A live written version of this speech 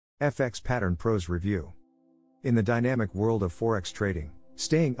FX Pattern Pros Review. In the dynamic world of forex trading,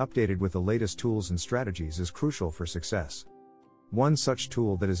 staying updated with the latest tools and strategies is crucial for success. One such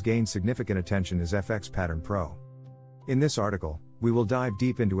tool that has gained significant attention is FX Pattern Pro. In this article, we will dive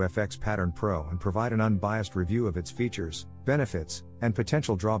deep into FX Pattern Pro and provide an unbiased review of its features, benefits, and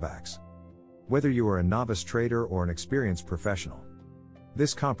potential drawbacks. Whether you are a novice trader or an experienced professional,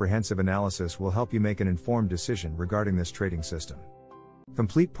 this comprehensive analysis will help you make an informed decision regarding this trading system.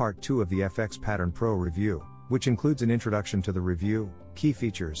 Complete Part 2 of the FX Pattern Pro review, which includes an introduction to the review, key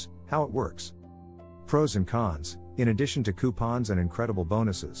features, how it works, pros and cons, in addition to coupons and incredible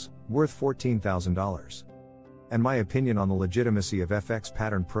bonuses, worth $14,000. And my opinion on the legitimacy of FX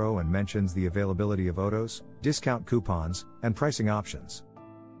Pattern Pro, and mentions the availability of autos, discount coupons, and pricing options.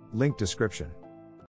 Link description.